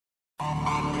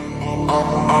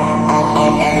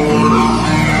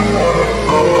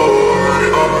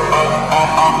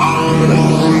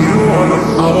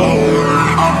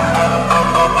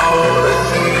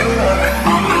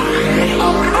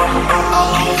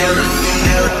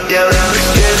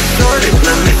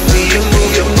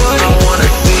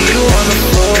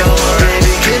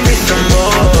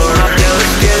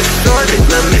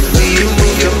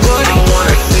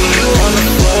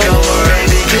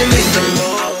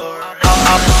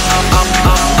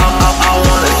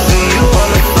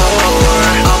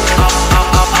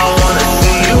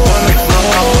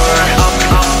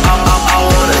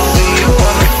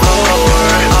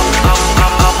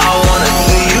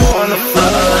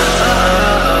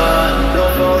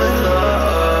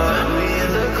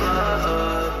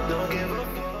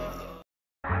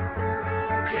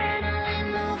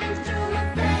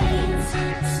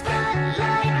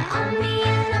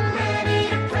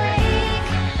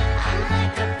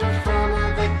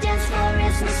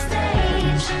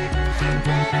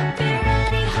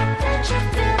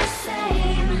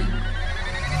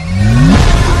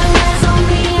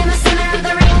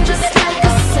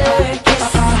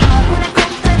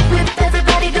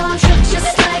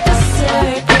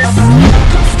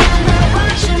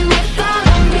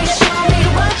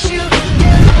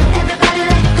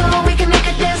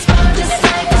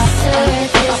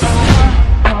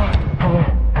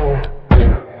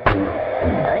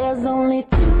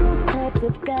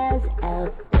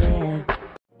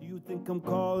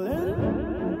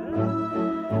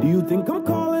Do you think I'm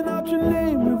calling out your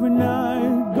name every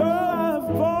night? Girl, I've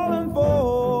fallen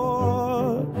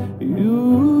for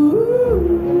you.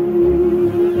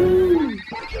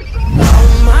 Oh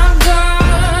my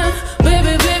God,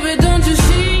 baby, baby, don't you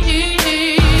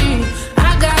see? I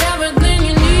got everything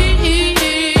you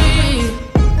need.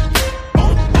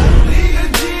 Only a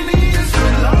genius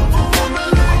would love a woman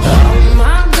like you. Oh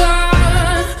my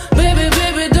God, baby,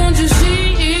 baby, don't you see?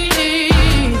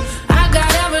 I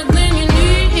got everything you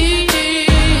need.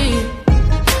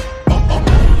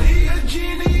 Only a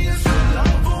genius would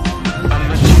love a woman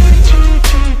like you.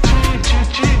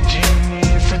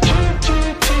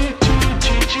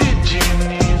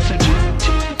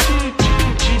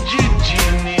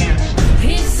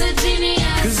 He's a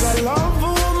genius. 'Cause I love a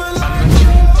woman like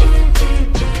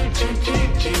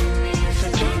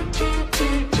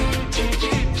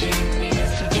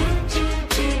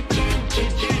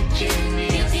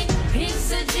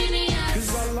He's a genius.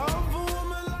 'Cause I love a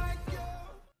woman like you.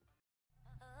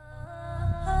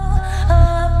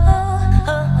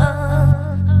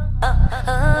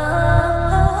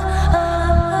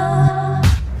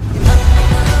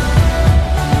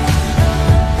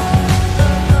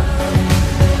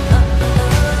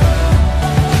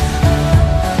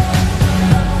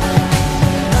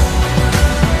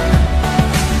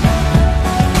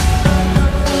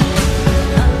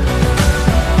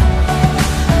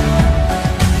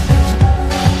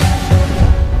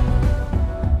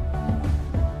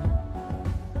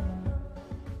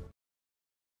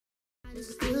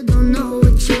 Still don't know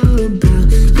what you're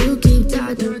about. You keep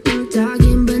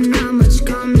talking, but not much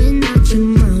coming out your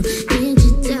mouth. Can't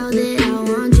you tell that I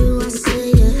want you? I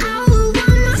say it. I would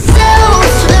want myself.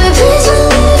 Let me please you,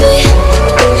 baby.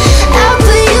 I'll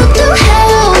put you through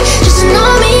hell. Just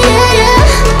know me, yeah, yeah.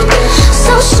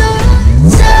 So sure,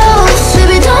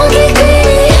 baby, don't get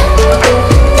greedy.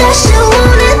 That shit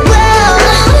want it well,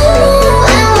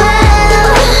 and well.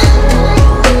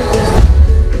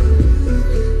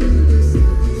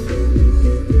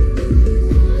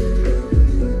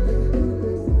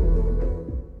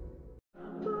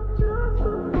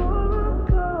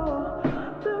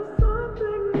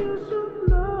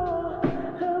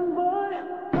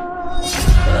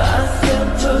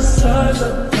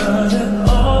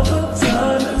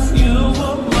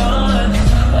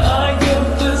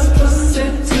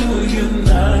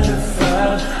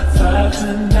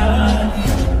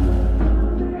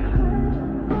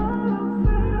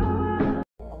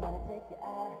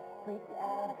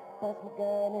 Bust my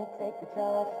gun and take the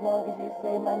charge as long as you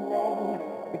say my name.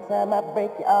 Every time I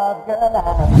break you off, girl,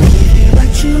 I'll give you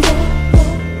what you want.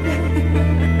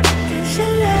 'Cause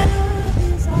your love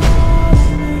is all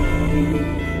I need.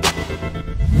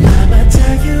 I'ma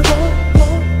tell you more,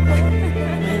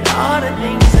 and all the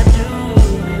things I do,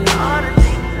 and all the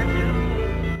things I do.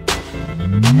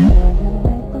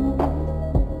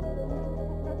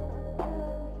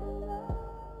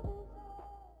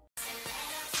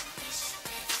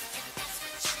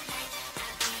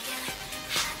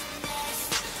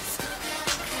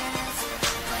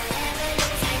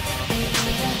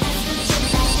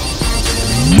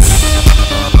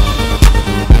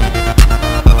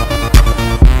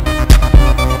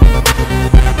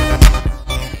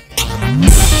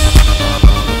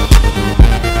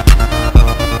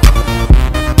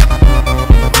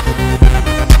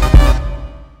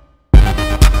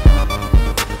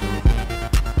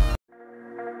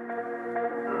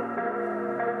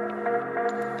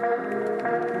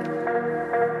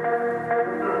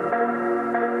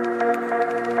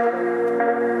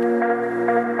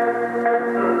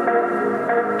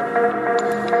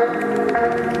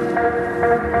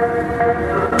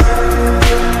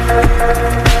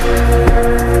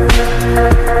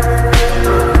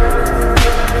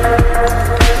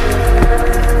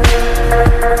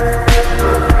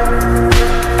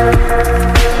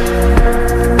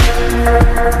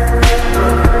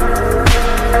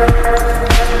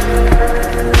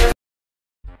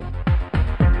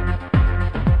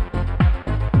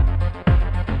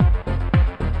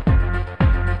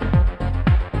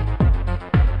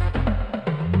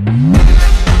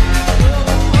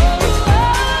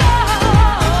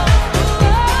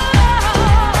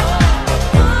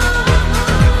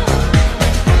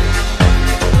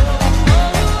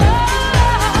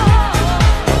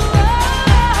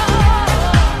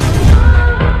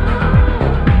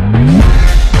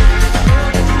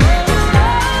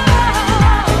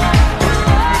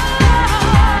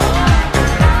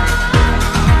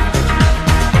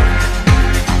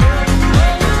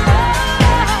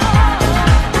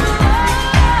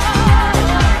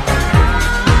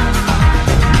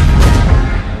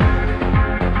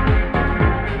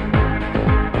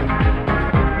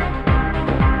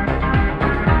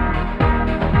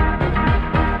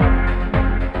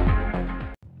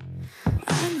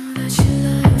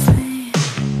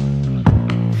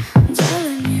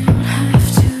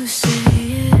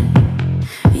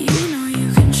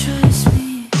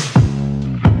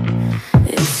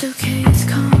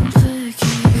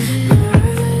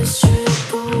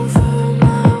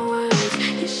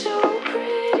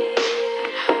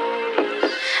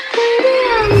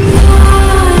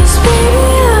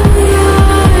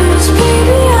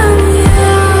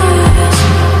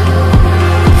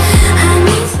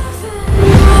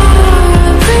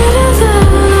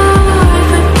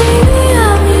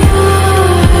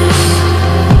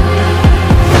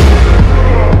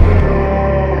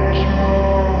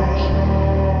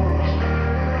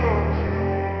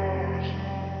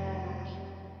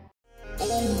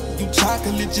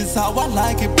 chocolate, just how I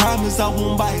like it. Promise I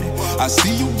won't bite it. I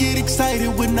see you get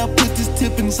excited when I put this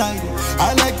tip inside it.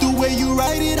 I like the way you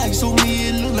write it. I so me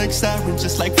it look like siren,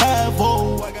 just like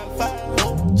 5-0. I got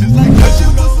 5-0, just like that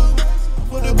shit was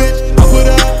for the bitch. I put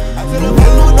her out. I said I'm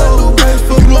on the new best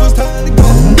for blue. It's time to go.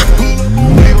 Pull up on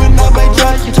me when I make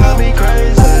drugs. You drive me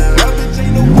crazy. My bitch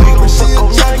ain't no way, but she a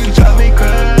jack. You drive me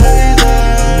crazy.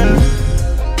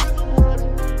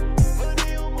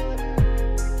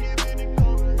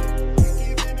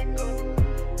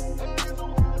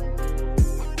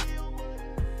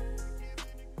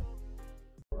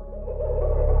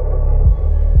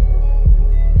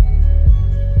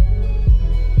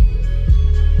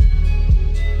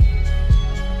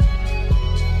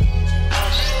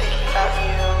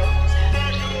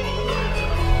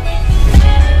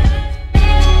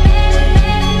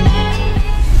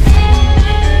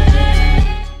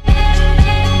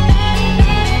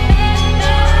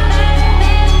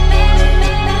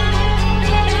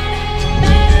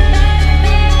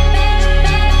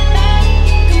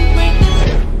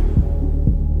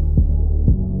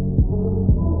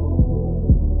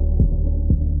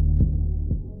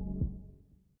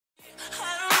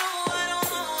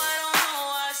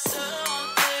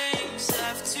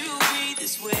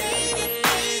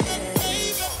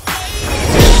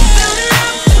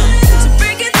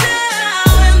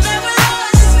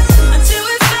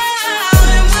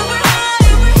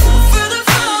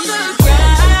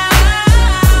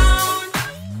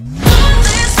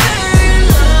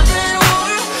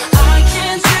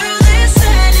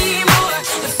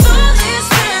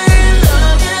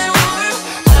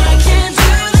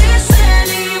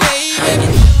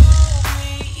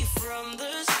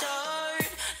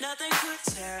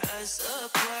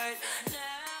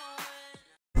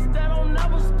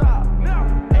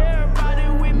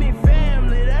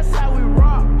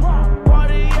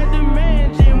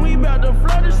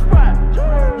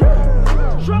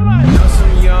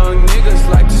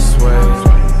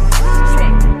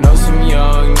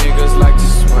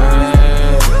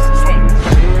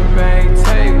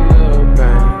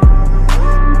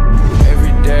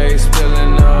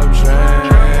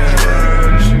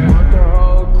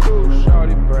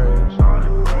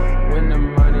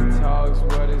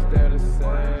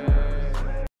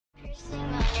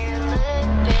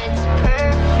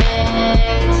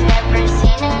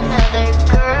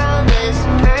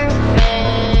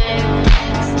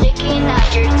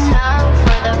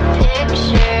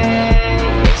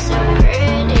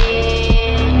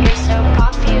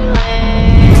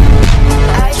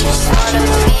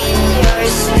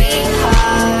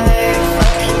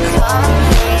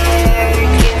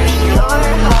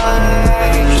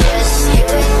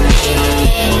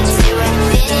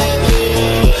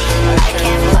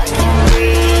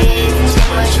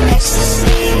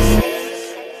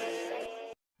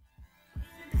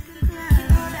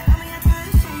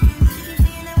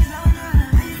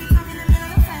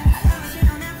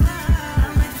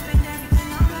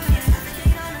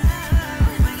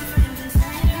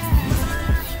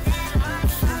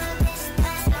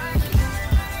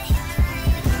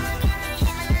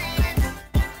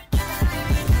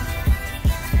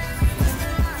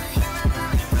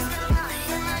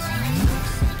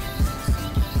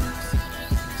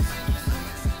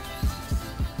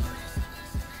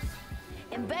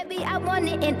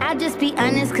 I just be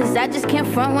honest, cause I just can't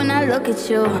front when I look at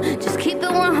you. Just keep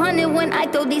it 100 when I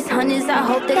throw these hundreds. I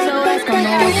hope that your ass come on.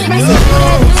 I said,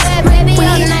 do that, baby,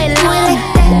 all night long.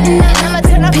 And I'ma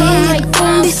turn up on my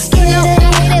phone. You know,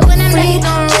 I hate it when I'm late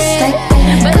on red.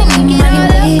 But let me get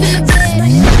all up. Me,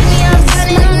 I'm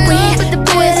turning on red. But the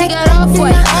boys, he got off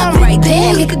white. I'm right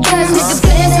there. Make a gas, make a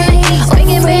fast in the heat.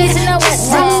 Making bands in the west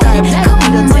side. Black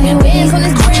people taking bands on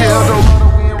this grill.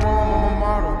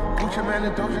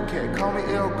 Doja Cat, call me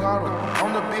El Gato.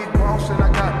 I'm the big boss and I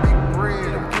got big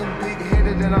bread. I'm getting big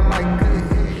headed and I like good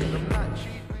head. I'm not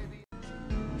cheap, baby.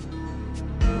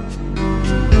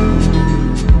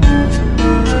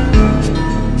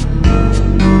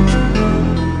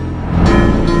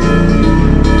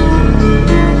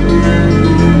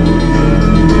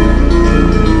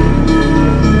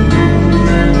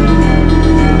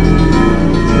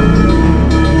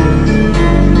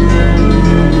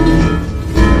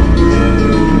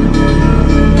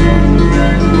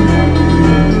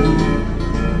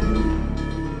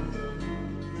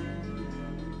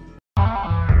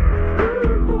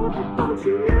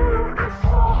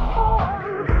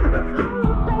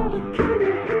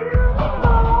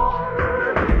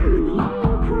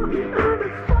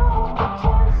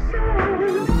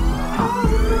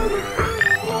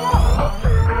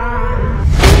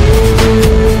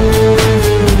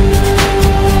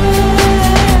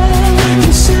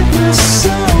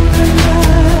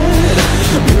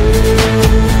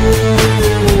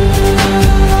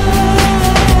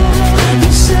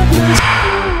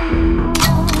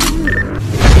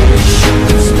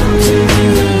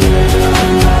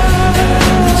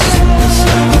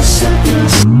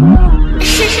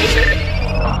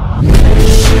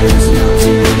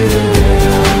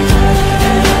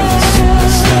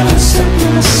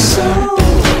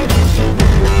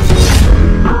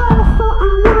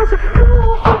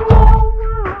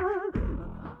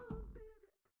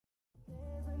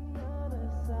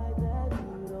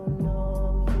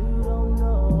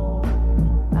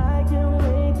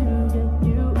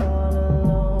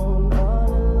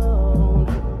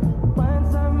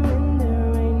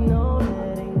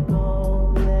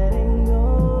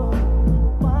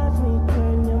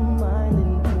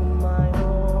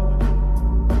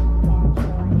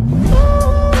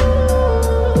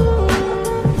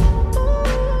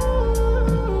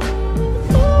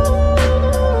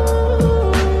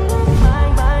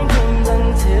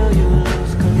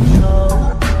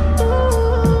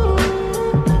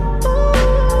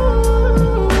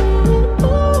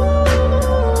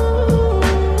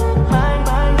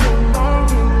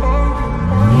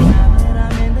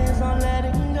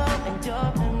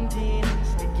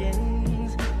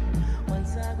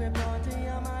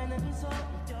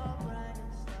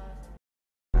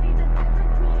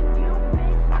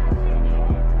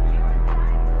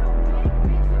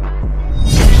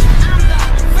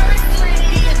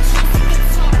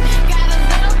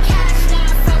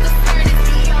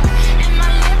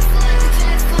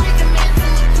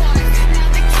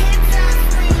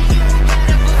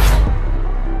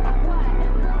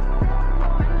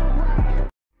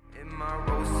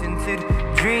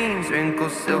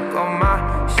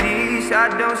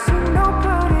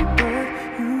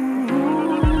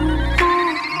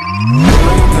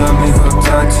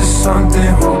 got to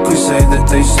something. Who could say that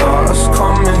they saw us?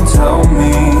 Come and tell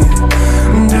me,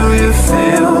 do you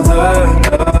feel the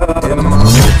love in my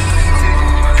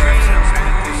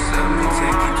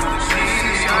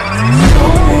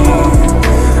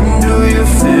do you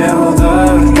feel the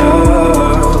love?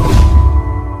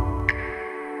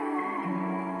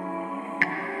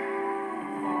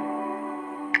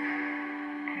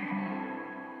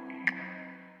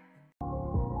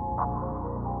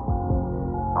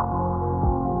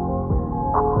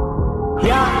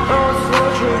 Я тот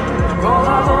случай,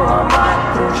 голову ломать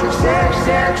круче всех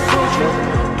случаев.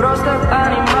 Просто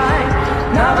понимай,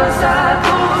 на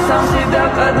высоту сам себя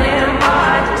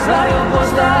поднимай. Свою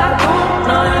пустоту,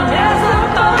 но не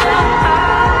заполняй.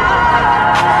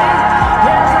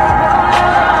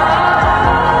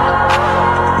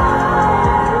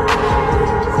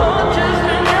 Хочешь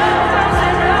меня, сам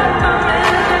себя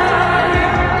поменяй.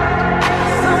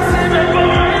 Сам себя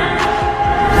поменяй.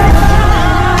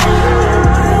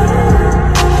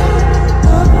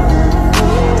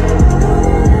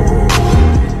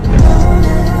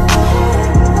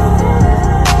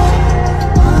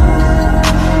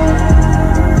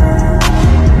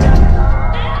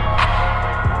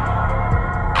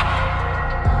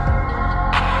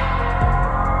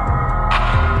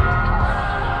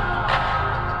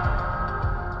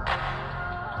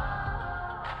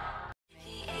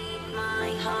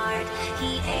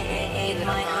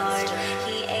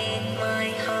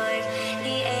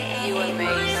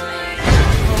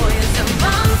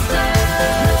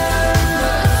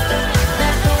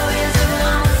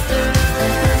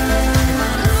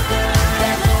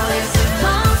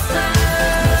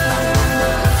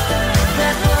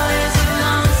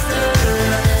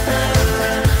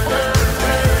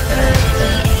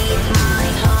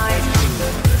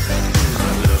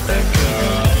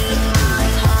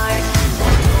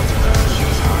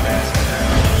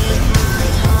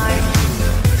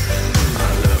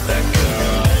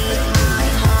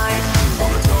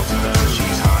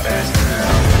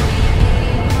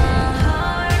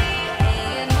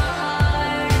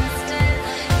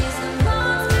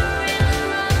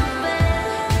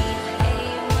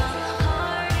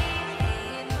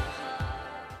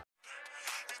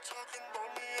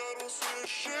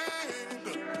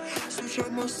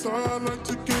 Like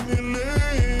to give me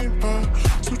lane.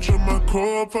 Switch on my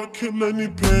core if I kill any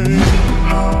pain.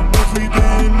 Every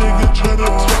day nigga try to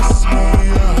test me.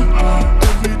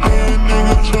 Every day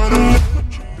nigga try to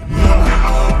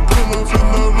pull up in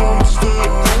the wrong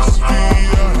step.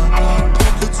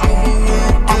 Take it to the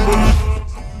weekend.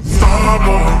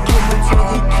 Starboy coming for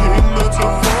the king. That's a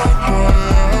far cry.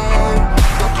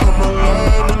 I come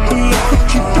alive in the light.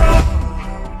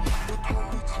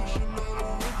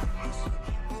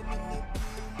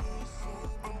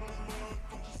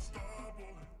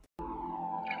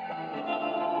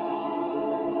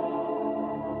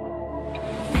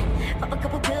 Pop a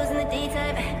couple pills in the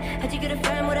daytime. How'd you get a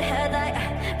friend with a headlight?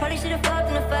 Probably should've fucked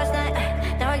on the first night.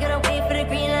 Now I gotta wait for the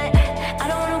green light. I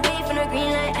don't wanna wait for no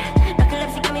green light.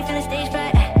 Narcolepsy got me feeling stage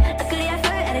fright. Luckily I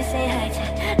flirt at the same height.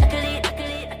 Luckily,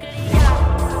 yeah.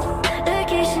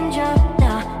 Location drop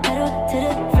now. Pedal to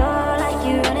the floor like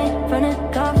you running from the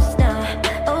cops now.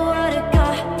 Oh, what a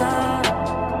cop.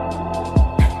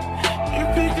 You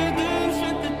pick the dance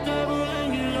with the devil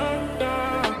and you locked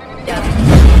down. Yeah.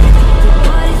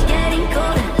 Water's getting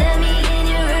colder, let me in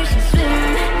your ocean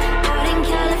swim. Out in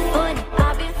California,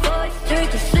 I've been forced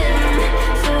Circus swim.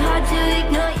 So hard to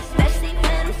ignore you, especially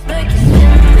when I'm smirking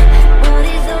swim. World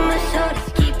is on my shoulders,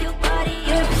 keep your body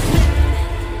open swim.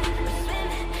 I'm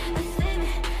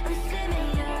swimming, I'm swimming,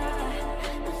 yeah.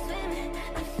 I'm swimming,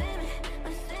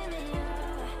 yeah.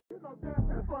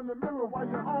 From the mirror while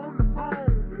you're on the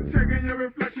phone, checking your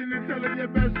reflection and telling your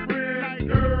best friend, like,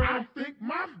 girl, I think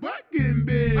my butt getting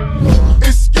big.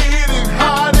 It's getting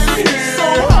hot in here, so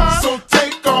hot, so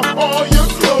take off all your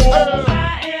clothes. I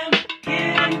am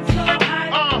getting so high,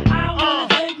 I wanna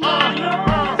take my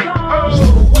clothes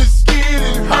off. It's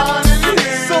getting hot in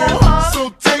here, so hot, so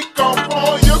take off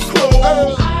all your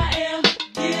clothes. I am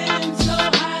getting so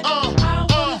high, I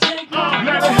wanna take my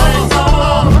Let it clothes hang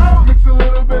off. on. Mix a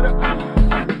little bit of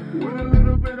with a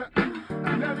little bit of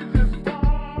let it just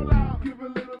fall out. Give a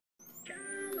little.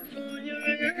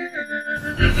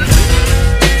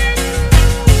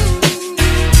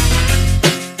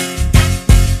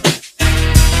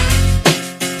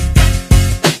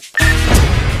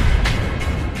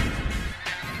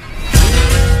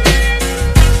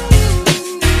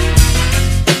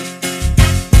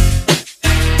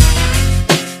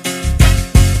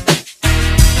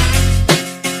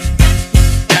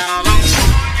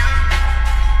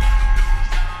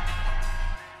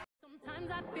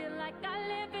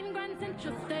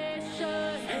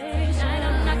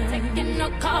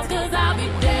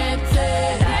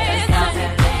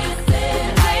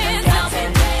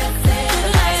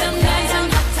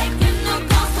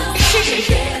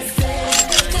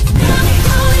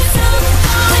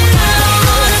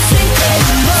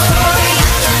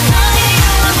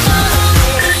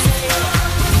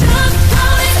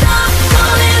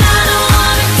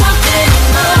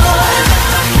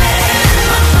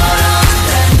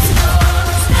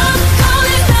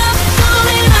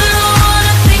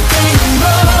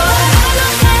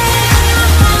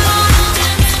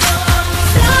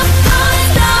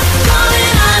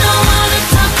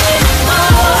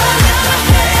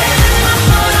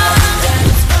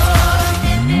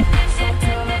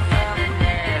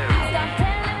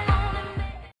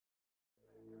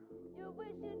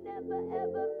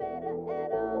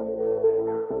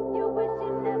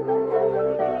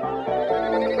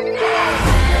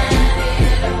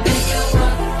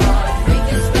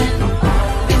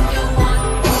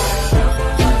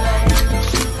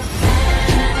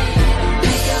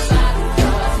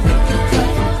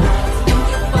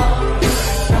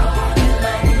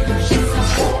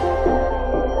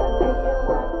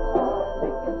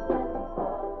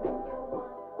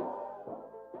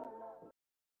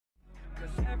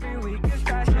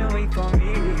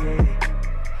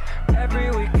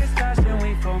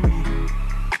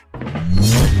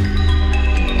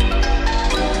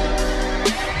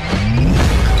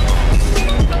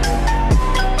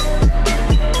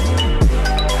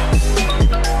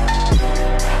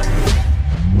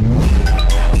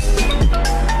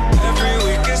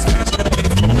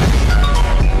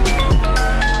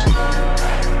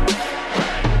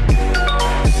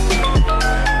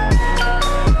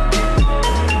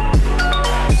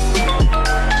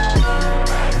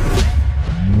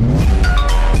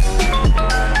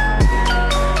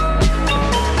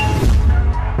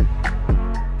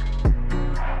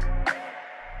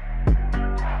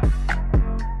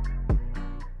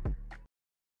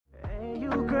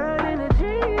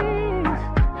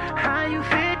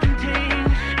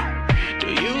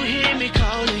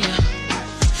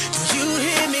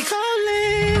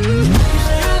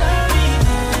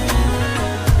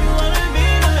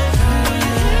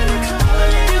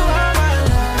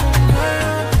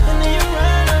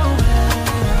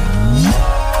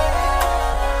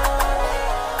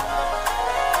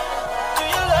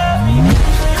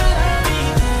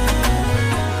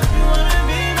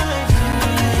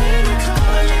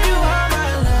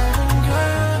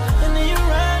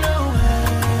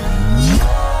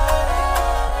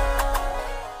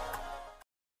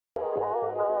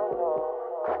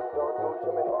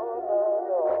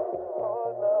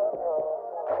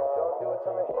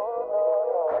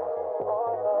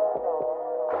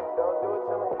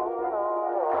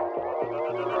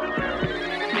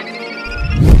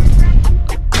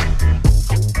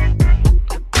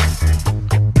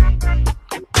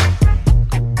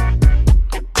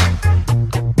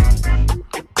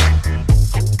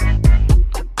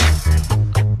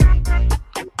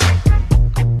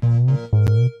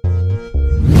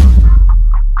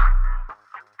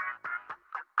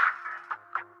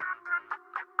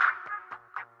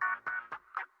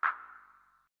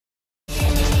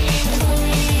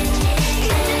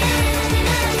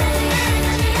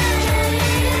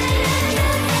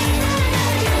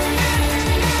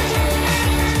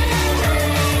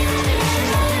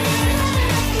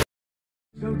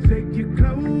 take your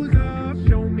clothes off,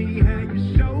 show me how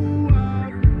you show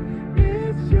off.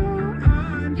 It's your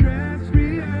undress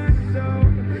rehearsal.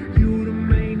 You the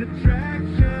main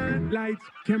attraction. Lights,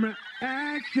 camera,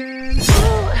 action.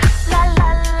 Ooh, la la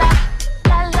la,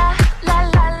 la la la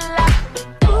la la.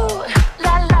 Ooh,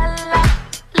 la la la,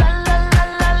 la la la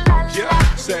la la.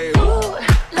 Yeah, say it. Ooh,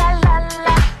 la la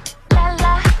la, la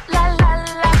la la la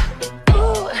la.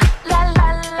 Ooh, la la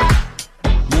la.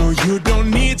 No, you don't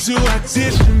need to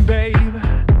audition, babe.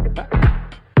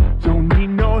 Don't need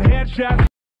no headshot.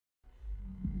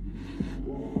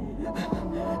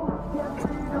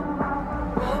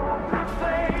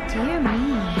 Dear me,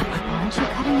 aren't you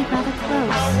cutting it rather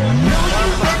close? And you're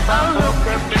dreaming.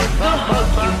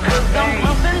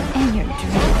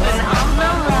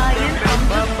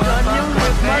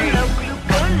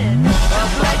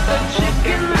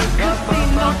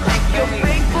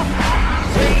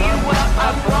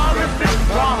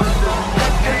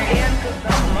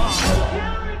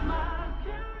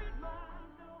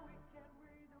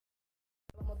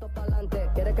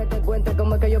 ¿Quieres que te cuente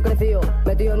cómo es que yo he crecido?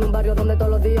 Metido en un barrio donde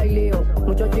todos los días hay lío.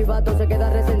 Muchos chivatos se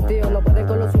quedan resentidos, no pueden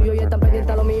con lo suyo y están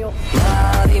pendientes a lo mío.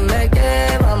 Dime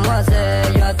qué vamos a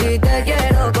hacer, yo a ti te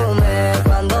quiero comer.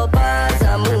 Cuando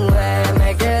pasa mujer,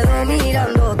 me quedo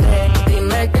mirándote.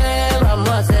 Dime qué vamos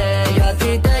a hacer, yo a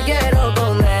ti te quiero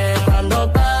comer.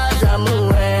 Cuando pasa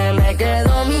mujer, me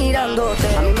quedo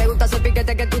mirándote. A mí me gusta ese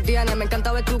piquete que tú tienes, me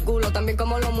encanta ver tu culo, también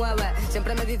cómo lo mueves.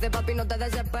 Siempre me dice papi no te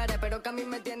desesperes, pero que a mí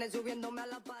me tienes subiéndome a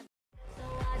la pared.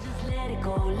 Let it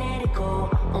go, let it go.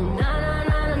 Oh na na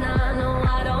na na na, no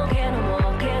I don't care no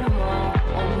more, care no more.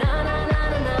 Oh na na na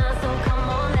na na, so come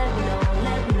on, let me know,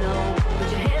 let me know. Put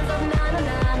your hands up, na na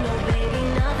na, no baby,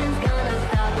 nothing's gonna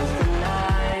stop us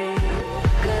tonight.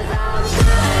 'Cause I'm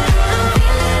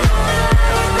feeling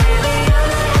alright, baby, you're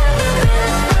the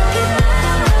best fucking night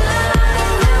of my life.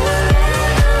 And wherever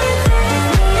it takes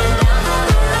me, and down on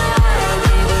the ride,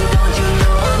 baby, don't you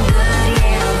know I'm good?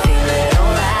 Yeah, I'm feeling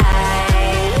alright.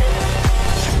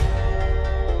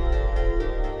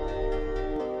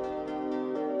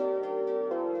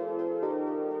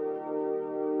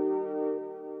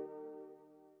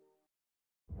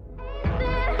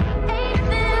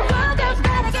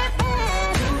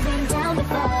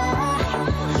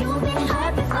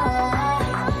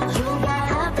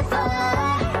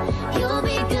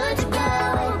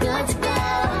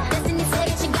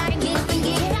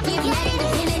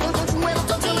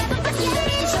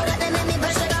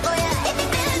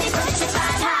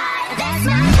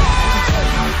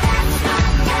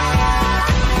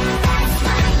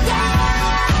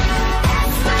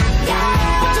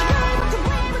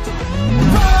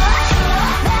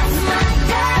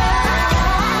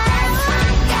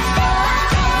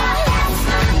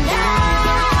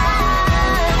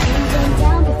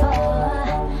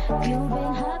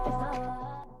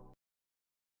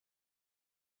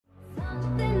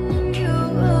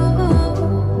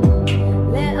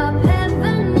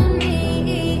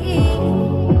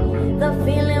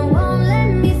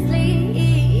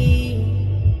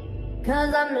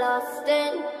 Cause I'm lost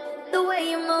in the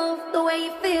way you move, the way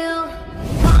you feel.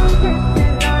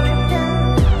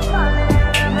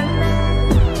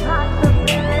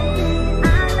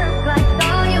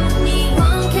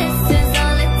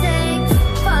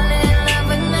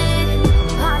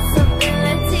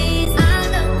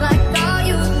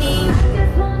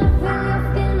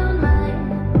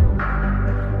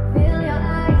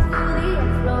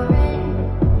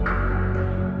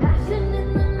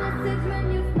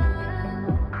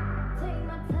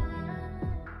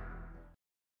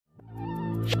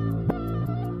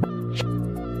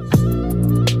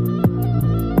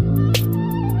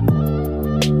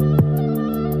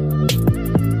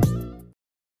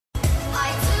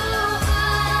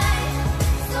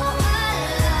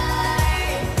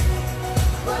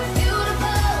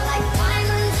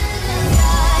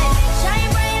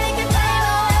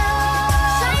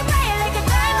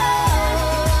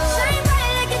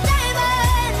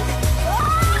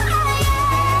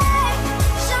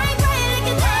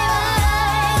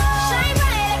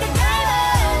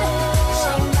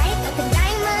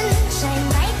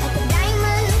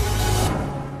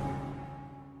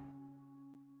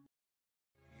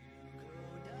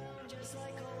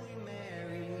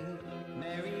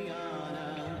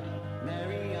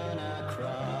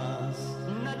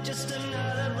 Just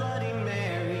another Bloody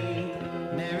Mary,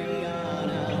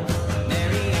 Mariana,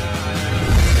 Mariana.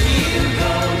 You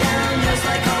go down just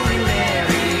like Holy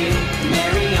Mary,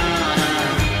 Mariana,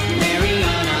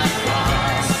 Mariana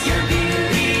Cross. Your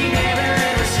beauty never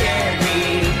ever scared me,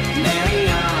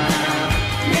 Mariana,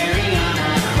 Mariana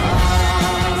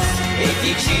Cross. If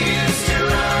you choose to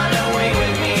run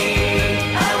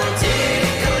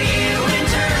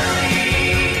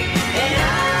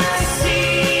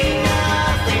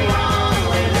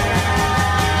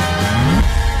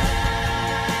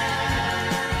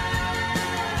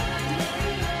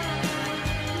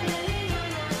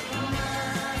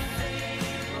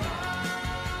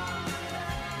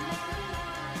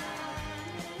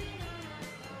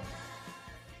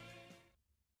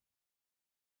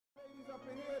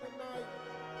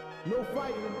No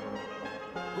fighting.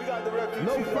 We got the refugees.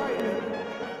 No fighting.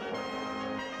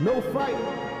 No fighting.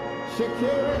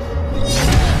 Shakira.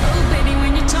 Oh, baby,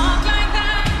 when you talk like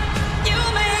that, you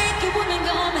make a woman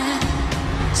go mad.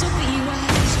 So be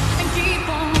wise and keep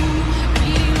on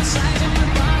reading the size of your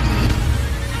body.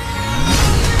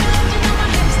 You know my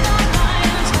head's not lying.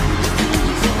 I'm starting to feel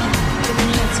you fall. Baby,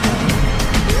 let's go.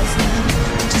 Let's go.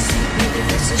 Just see, baby,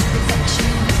 this is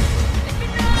perfection. If you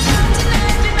know I'm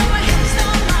tonight, you know my head's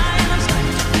not lying. I'm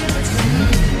starting to feel it's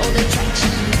all the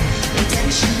attraction,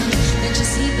 intention. Don't you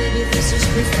see, baby, this is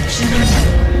perfection.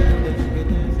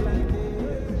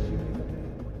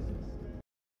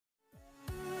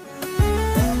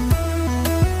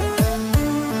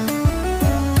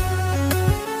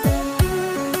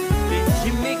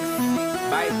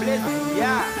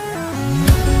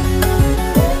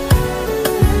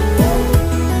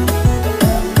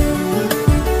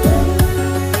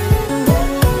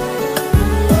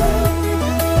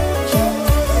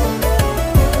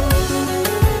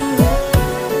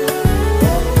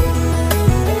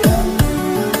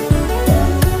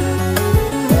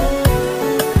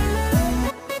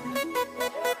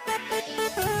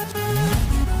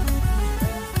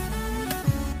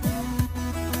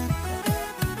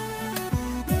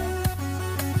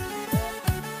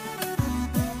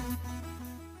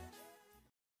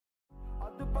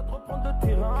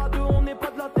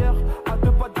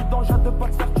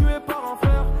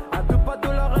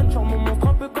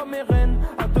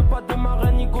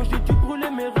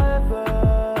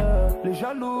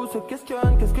 Se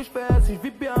questionne, qu'est-ce que je fais si je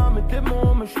vis bien, mes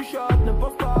démons me chuchotent, ne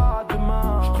pense pas à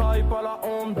demain. Je travaille pas la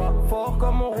Honda, fort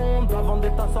comme on ronde, avant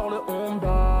d'État sort le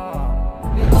Honda.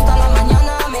 Me gusta la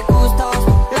mañana, me gustas,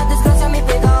 la desgracia me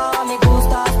pega, me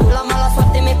gustas, tú la mala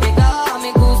suerte me pega,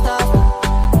 me gustas,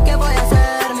 ¿qué voy a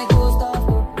hacer? Me gustas,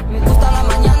 me gusta la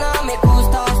mañana, me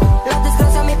gustas, la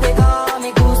desgracia me pega,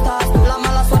 me gustas, tú la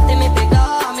mala suerte me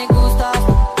pega, me gustas,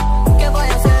 ¿qué voy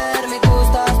a hacer? Me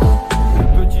gustas.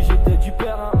 Petit j'étais du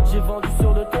périn, j'ai vendu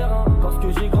sur le terrain, parce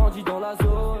que j'ai grandi dans la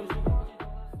zone.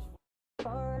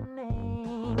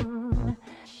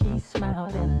 She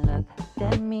smiled and looked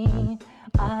at me.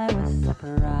 I was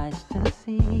surprised to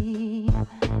see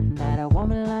that a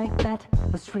woman like that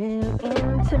was real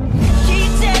into me. She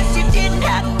said she didn't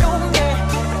have no man,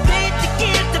 played to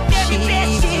give the very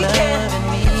best she can.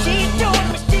 She told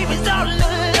me she was all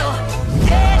alone,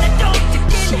 and I don't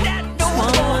didn't have no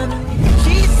one.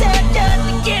 She said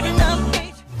just giving up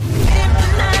faith, in the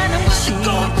line I was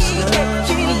going to get.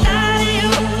 She lied to you,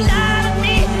 lied to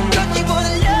me, but she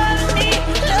wanna love me,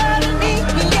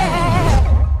 yeah.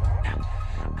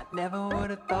 Never would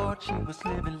have thought she was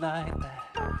living like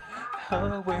that.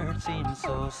 Her words seemed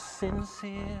so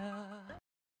sincere.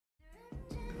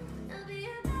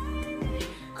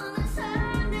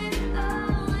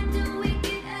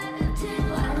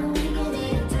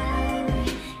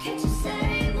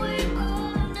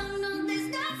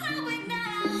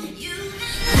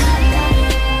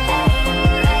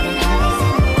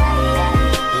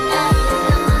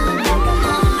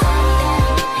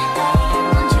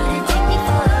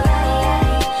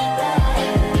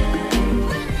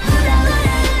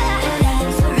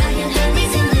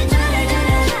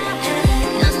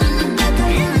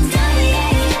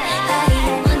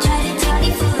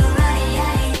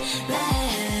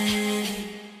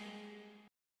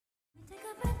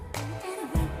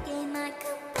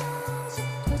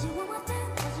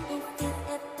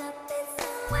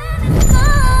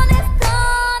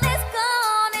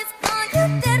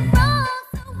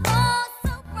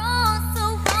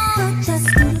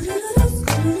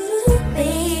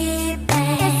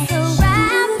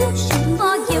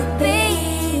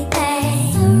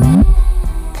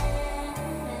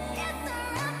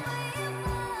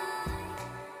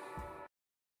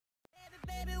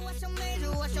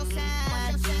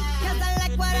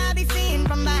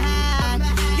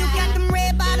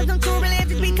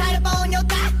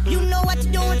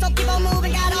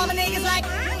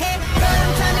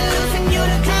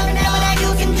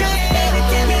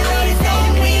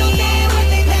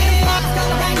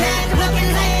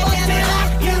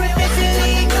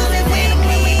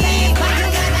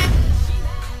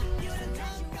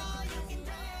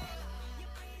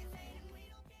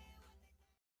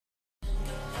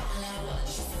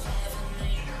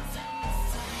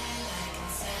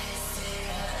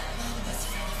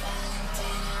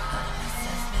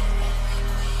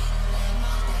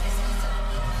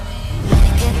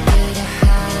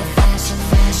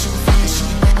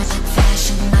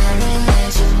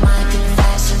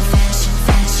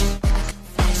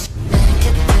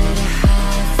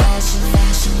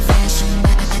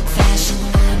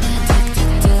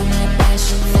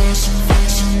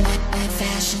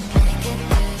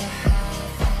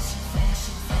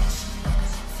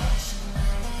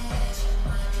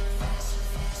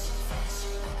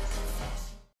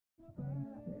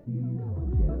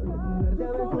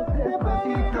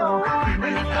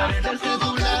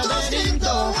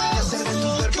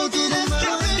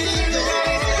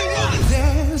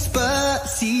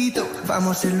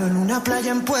 Vamos a hacerlo en una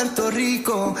playa en Puerto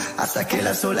Rico, hasta que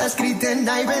las olas griten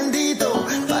ay bendito,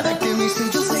 para que mi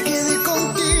sello se quede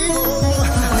contigo.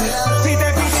 Si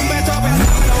te pido un beso,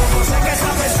 pensando, sé que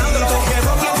estás pensando,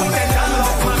 llevo tiempo intentándolo,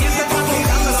 mami, te está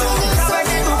contándolo. Sabes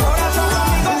que tu corazón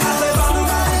conmigo hace boom,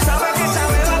 sabes que esa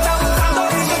beba está buscando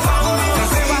ese boom. Que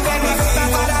sepa que me gusta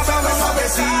para todo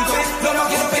suavecito, yo no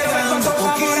quiero que veas con tu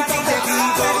amor aquí te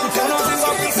quito. Yo no tengo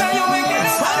prisa, yo me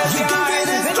quiero parecer,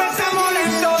 de este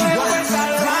momento debo de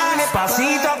salvarme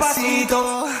pasito a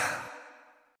pasito.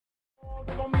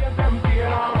 Comienza en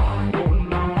tierra, con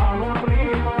la mano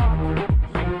arriba,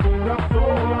 cintura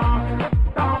sola,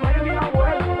 da media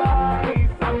vuelta y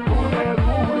sacude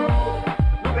duro.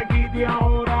 No te quites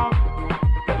ahora,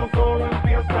 que esto solo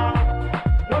empieza.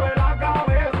 Mueve la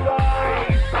cabeza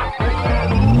y sacude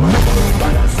duro.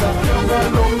 Para sacarme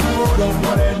lo duro,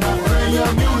 morena, bella a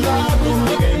mi lado,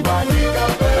 que vaya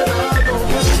pelado.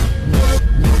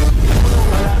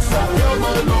 Para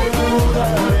sacarme lo duro,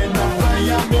 morena,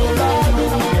 bella a mi lado,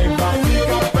 que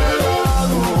vaya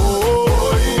pelado.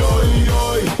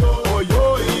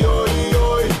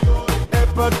 Hoy, es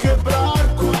pa' quebrar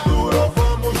con duro,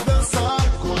 vamos a danzar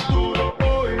con duro.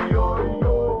 Hoy.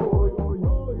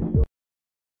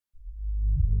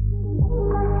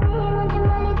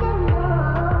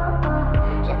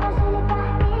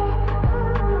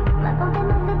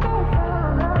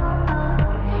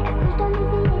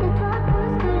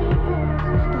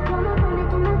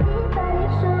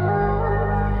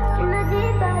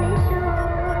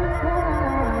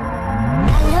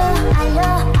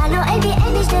 Allô, Elbi, je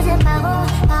te fais paro.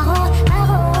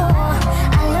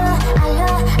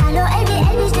 Allô, Elbi,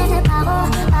 je te fais paro.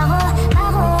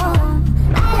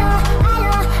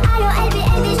 Allô,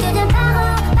 Elbi, je te fais paro.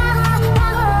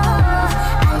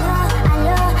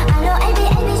 Allô, Elbi,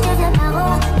 je te fais paro.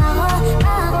 Je te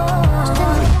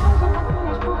regarde,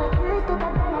 je pourrais plus te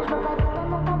taper, je vois pas de ton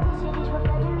empathie, chérie, je vois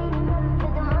pas du minimum, je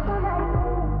demande ton avis.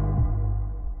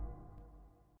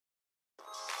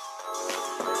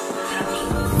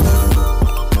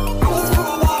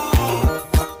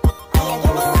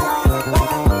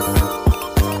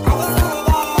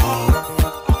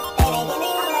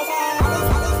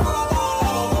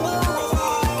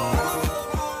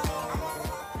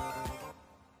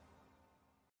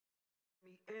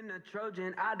 In a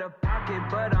Trojan, out of pocket,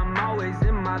 but I'm always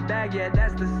in my bag. Yeah,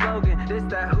 that's the slogan. This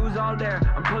that who's all there.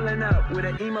 I'm pulling up with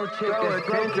an emo chick that's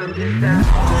broken. This that.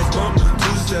 That's on the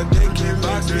two-step, they can't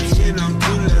box me. And I'm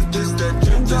too left, this that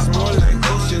drip that's more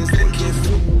like oceans. They can't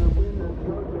float.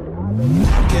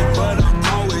 But I'm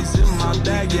always in my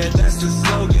bag. Yeah, that's the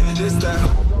slogan. This that.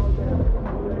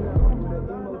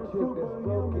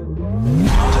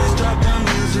 Always drop down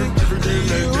music every day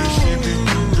like this shit.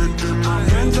 My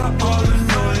hands are all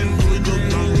annoying. We go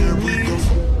down, here we go.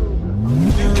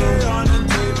 You get on the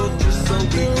table just so we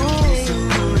can be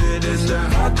secluded. It's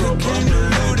that hot cocaine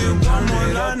diluted. One more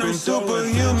line, I'm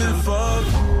superhuman. Fuck.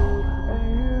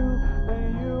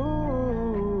 And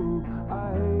you, I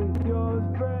hate your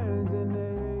friends and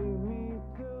they hate me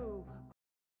too.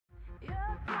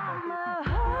 You're from a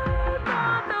heart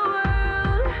of the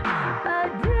world, a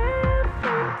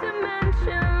different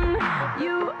dimension.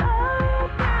 You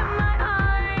open my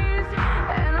eyes,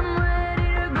 and I'm ready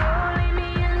to go. Lead me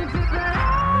into the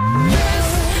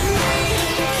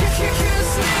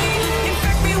kiss me,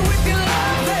 infect me with your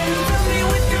love, and fill me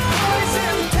with your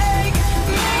poison. Take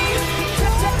me,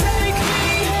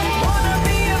 wanna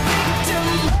be a victim.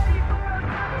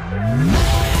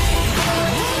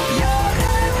 You're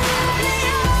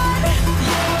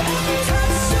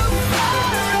touch so far,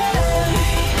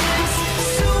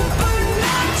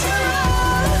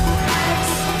 supernatural,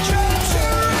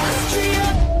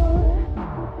 extraterrestrial.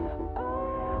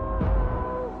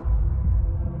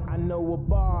 I know a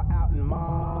bar out in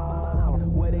Mars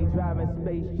where they driving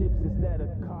spaceships instead of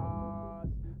cars.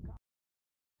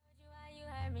 You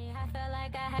hurt me, I felt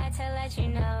like I had to let you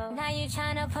know. Now you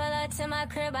tryna pull up to my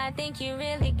crib, I think you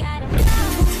really got it.